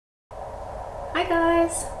Hi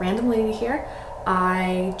guys, Random Lady here.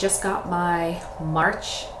 I just got my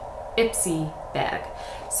March Ipsy bag,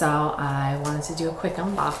 so I wanted to do a quick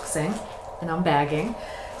unboxing and unbagging.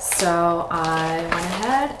 So I went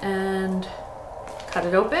ahead and cut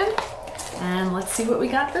it open and let's see what we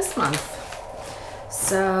got this month.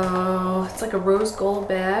 So it's like a rose gold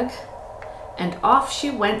bag, and off she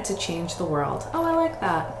went to change the world. Oh, I like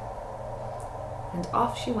that. And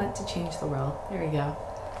off she went to change the world. There we go.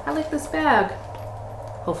 I like this bag.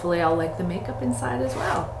 Hopefully I'll like the makeup inside as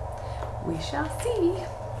well. We shall see.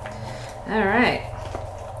 All right.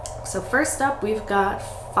 So first up, we've got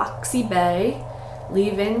Ipsy Bag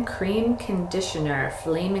Leave-In Cream Conditioner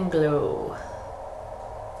Flame and Glow.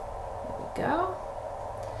 There we go.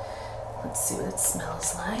 Let's see what it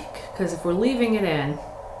smells like. Because if we're leaving it in,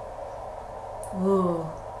 ooh.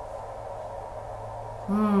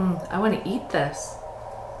 I want to eat this.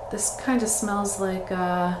 This kind of smells like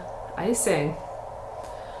icing.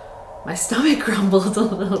 My stomach grumbled a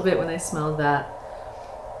little bit when I smelled that.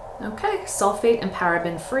 Okay, sulfate and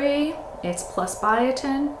paraben free. It's plus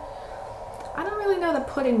biotin. I don't really know that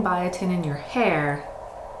putting biotin in your hair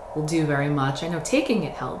will do very much. I know taking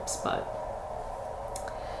it helps, but...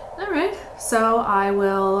 Alright, so I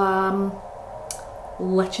will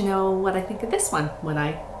let you know what I think of this one when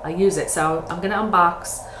I use it. So I'm gonna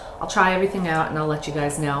unbox, I'll try everything out, and I'll let you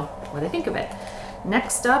guys know what I think of it.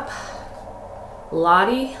 Next up,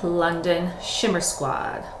 Lottie London Shimmer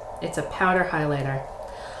Squad. It's a powder highlighter.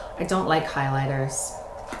 I don't like highlighters.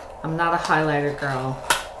 I'm not a highlighter girl.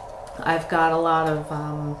 I've got a lot of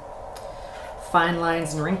fine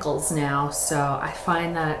lines and wrinkles now, so I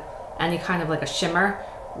find that any kind of like a shimmer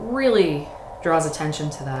really draws attention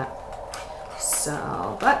to that.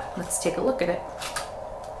 So, but let's take a look at it.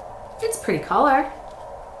 It's pretty color.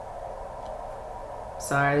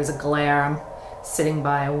 Sorry, there's a glare. I'm sitting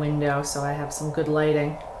by a window, so I have some good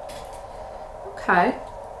lighting. Okay,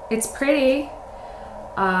 it's pretty.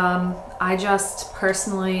 I just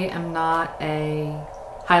personally am not a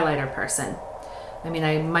highlighter person. I mean,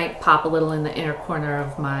 I might pop a little in the inner corner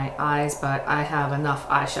of my eyes, but I have enough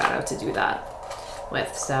eyeshadow to do that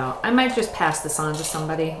with. So I might just pass this on to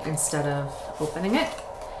somebody instead of opening it.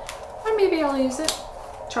 Or maybe I'll use it,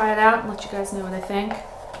 try it out, and let you guys know what I think.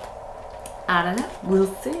 I don't know.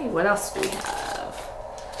 We'll see. What else do we have?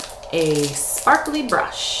 A sparkly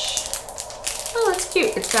brush. Oh, that's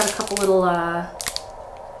cute. It's got a couple little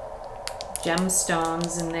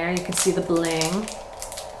gemstones in there. You can see the bling.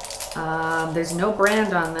 There's no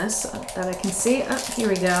brand on this that I can see. Oh, here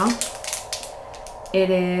we go. It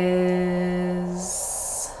is...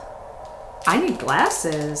 I need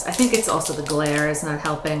glasses. I think it's also the glare is not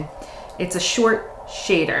helping. It's a short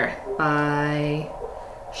shader by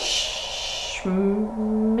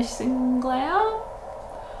Missing Glare.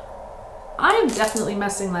 I am definitely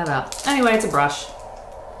messing that up. Anyway, it's a brush.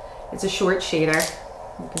 It's a short shader.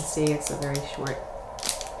 You can see it's a very short.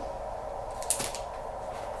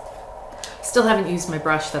 Still haven't used my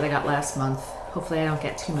brush that I got last month. Hopefully I don't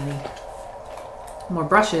get too many more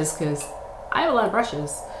brushes because I have a lot of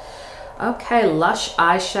brushes. Okay, Lush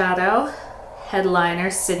eyeshadow,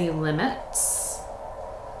 headliner, City Limits.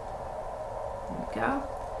 There we go.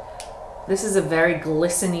 This is a very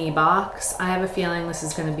glistening box. I have a feeling this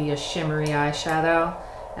is going to be a shimmery eyeshadow,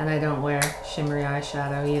 and I don't wear shimmery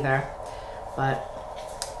eyeshadow either. But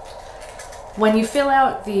when you fill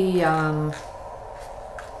out the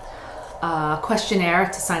questionnaire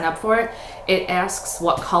to sign up for it, it asks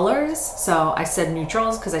what colors. So I said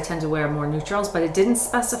neutrals because I tend to wear more neutrals, but it didn't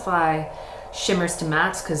specify shimmers to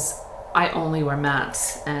mattes because I only wear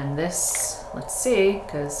mattes. And this, let's see,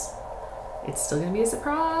 because it's still gonna be a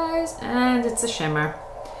surprise, and it's a shimmer.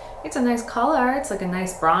 It's a nice color. It's like a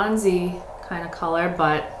nice bronzy kind of color,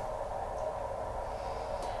 but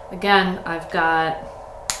again, I've got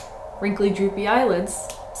wrinkly, droopy eyelids,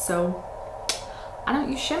 so I don't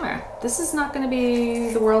use shimmer. This is not gonna be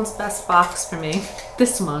the world's best box for me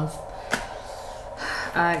this month.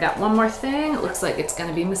 I got one more thing. It looks like it's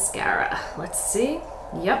gonna be mascara. Let's see.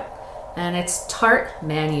 Yep, and it's Tarte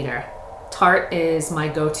Maneater. Tarte is my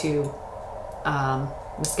go-to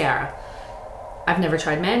mascara. I've never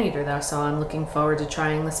tried Maneater though, so I'm looking forward to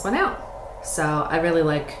trying this one out. So I really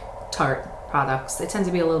like Tarte products. They tend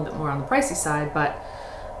to be a little bit more on the pricey side, but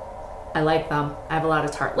I like them. I have a lot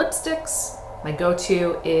of Tarte lipsticks. My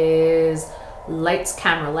go-to is Lights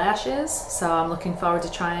Camera Lashes, so I'm looking forward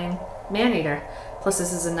to trying Maneater. Plus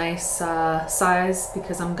this is a nice size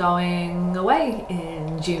because I'm going away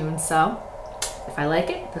in June, so if I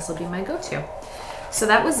like it, this will be my go-to. So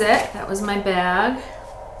that was it. That was my bag.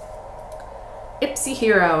 Ipsy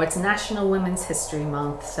Hero. It's National Women's History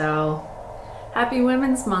Month, so Happy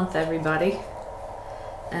Women's Month, everybody.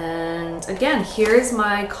 And again, here's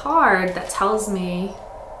my card that tells me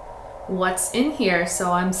what's in here.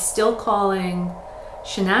 So I'm still calling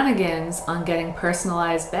shenanigans on getting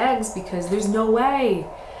personalized bags because there's no way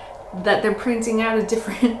that they're printing out a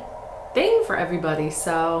different thing for everybody.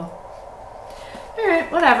 So, all right,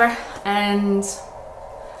 whatever. And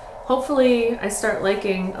hopefully I start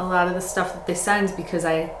liking a lot of the stuff that they send because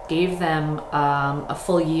I gave them a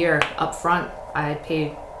full year up front. I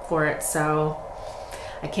paid for it, so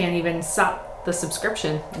I can't even stop the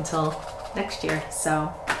subscription until next year. So,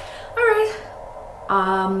 all right,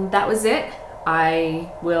 that was it. I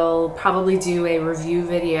will probably do a review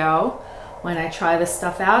video when I try this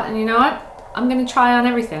stuff out. And you know what? I'm gonna try on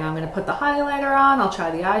everything. I'm gonna put the highlighter on. I'll try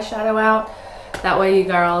the eyeshadow out. That way you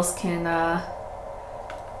girls can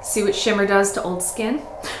see what shimmer does to old skin.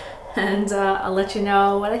 And I'll let you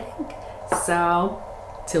know what I think. So,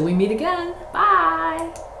 till we meet again,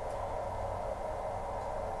 bye.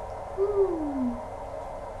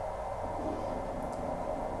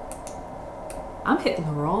 I'm hitting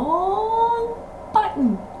the wrong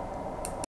button.